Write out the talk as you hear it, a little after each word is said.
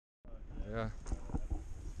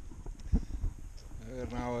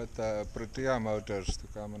We're now at Protea Motors to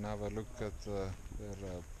come and have a look at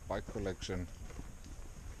their bike collection.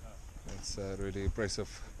 It's a really impressive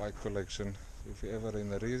bike collection. If you're ever in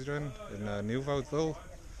the region, in Nieuwoudtville,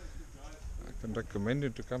 I can recommend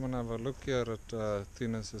you to come and have a look here at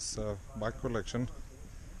Tinus's bike collection.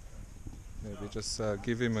 Maybe just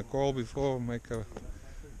give him a call before, make an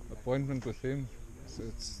appointment with him. So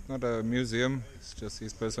it's not a museum, it's just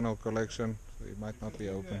his personal collection, so he might not be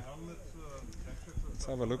open. Let's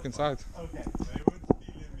have a look inside.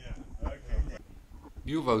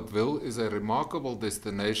 Nieuwoudtville is a remarkable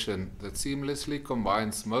destination that seamlessly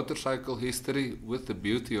combines motorcycle history with the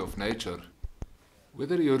beauty of nature.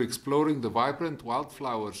 Whether you're exploring the vibrant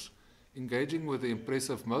wildflowers, engaging with the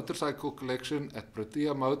impressive motorcycle collection at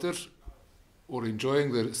Protea Motors, or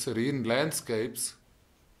enjoying the serene landscapes,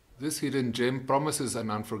 this hidden gem promises an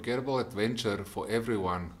unforgettable adventure for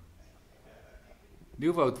everyone.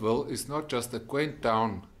 Nieuwoudtville is not just a quaint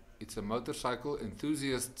town, it's a motorcycle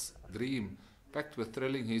enthusiast's dream, packed with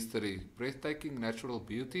thrilling history, breathtaking natural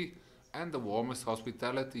beauty, and the warmest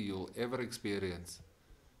hospitality you'll ever experience.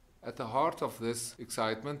 At the heart of this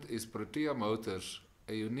excitement is Protea Motors,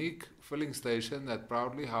 a unique filling station that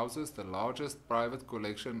proudly houses the largest private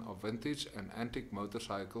collection of vintage and antique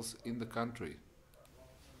motorcycles in the country.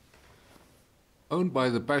 Owned by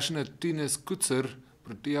the passionate Tinus Koetser,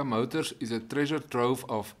 Protea Motors is a treasure trove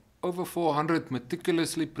of over 400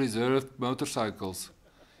 meticulously preserved motorcycles.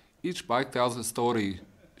 Each bike tells a story,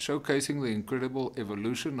 showcasing the incredible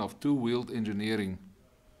evolution of two-wheeled engineering.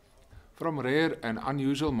 From rare and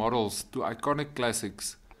unusual models to iconic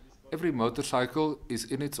classics, every motorcycle is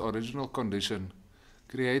in its original condition,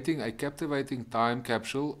 creating a captivating time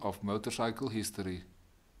capsule of motorcycle history.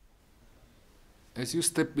 As you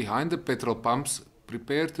step behind the petrol pumps,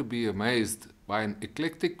 prepare to be amazed by an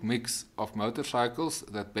eclectic mix of motorcycles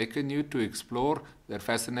that beckon you to explore their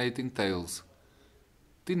fascinating tales.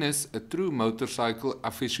 Tinus, a true motorcycle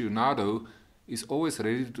aficionado, is always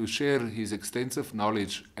ready to share his extensive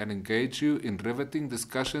knowledge and engage you in riveting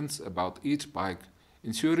discussions about each bike,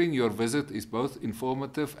 ensuring your visit is both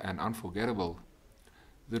informative and unforgettable.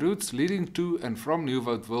 The routes leading to and from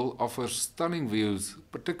Nieuwoudtville offer stunning views,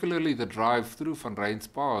 particularly the drive through Van Ryn's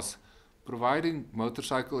Pass, providing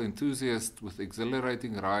motorcycle enthusiasts with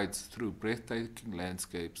exhilarating rides through breathtaking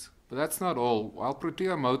landscapes. But that's not all. While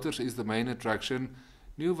Protea Motors is the main attraction,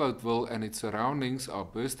 Nieuwoudtville and its surroundings are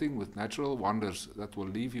bursting with natural wonders that will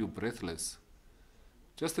leave you breathless.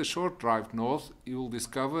 Just a short drive north, you will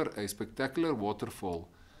discover a spectacular waterfall,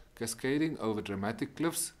 cascading over dramatic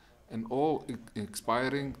cliffs, an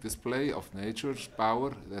awe-inspiring display of nature's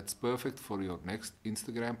power that's perfect for your next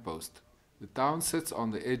Instagram post. The town sits on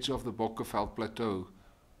the edge of the Bokkeveld Plateau,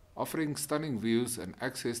 offering stunning views and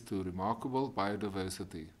access to remarkable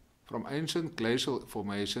biodiversity, from ancient glacial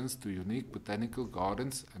formations to unique botanical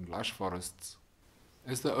gardens and lush forests.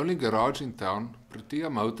 As the only garage in town, Protea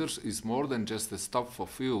Motors is more than just a stop for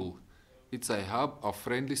fuel. It's a hub of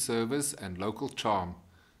friendly service and local charm.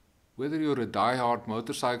 Whether you're a die-hard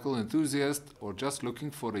motorcycle enthusiast or just looking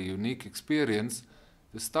for a unique experience,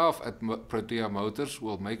 the staff at Protea Motors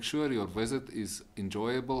will make sure your visit is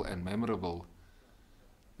enjoyable and memorable.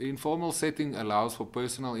 The informal setting allows for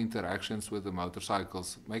personal interactions with the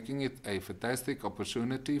motorcycles, making it a fantastic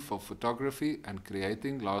opportunity for photography and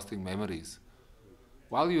creating lasting memories.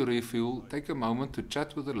 While you refuel, take a moment to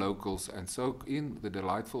chat with the locals and soak in the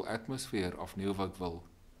delightful atmosphere of Nieuwoudtville.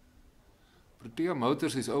 Protea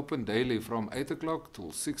Motors is open daily from 8 o'clock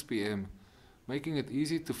till 6 p.m., making it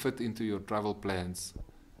easy to fit into your travel plans.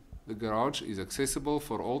 The garage is accessible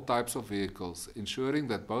for all types of vehicles, ensuring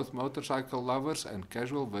that both motorcycle lovers and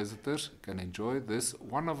casual visitors can enjoy this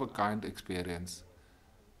one-of-a-kind experience.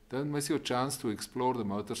 Don't miss your chance to explore the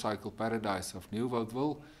motorcycle paradise of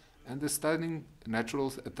Nieuwoudtville and the stunning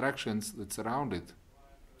natural attractions that surround it.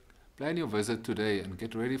 Plan your visit today and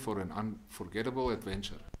get ready for an unforgettable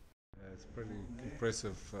adventure. It's a pretty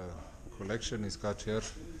impressive collection he's got here.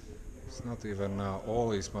 It's not even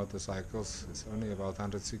all his motorcycles. It's only about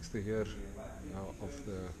 160 here of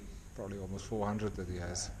the probably almost 400 that he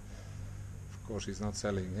has. Of course, he's not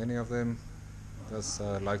selling any of them. He does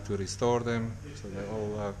like to restore them, so they're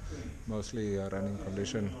all mostly running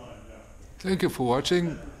condition. Thank you for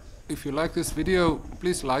watching. If you like this video,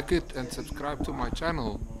 please like it and subscribe to my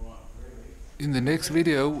channel. In the next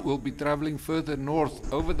video, we'll be traveling further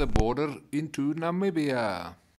north over the border into Namibia.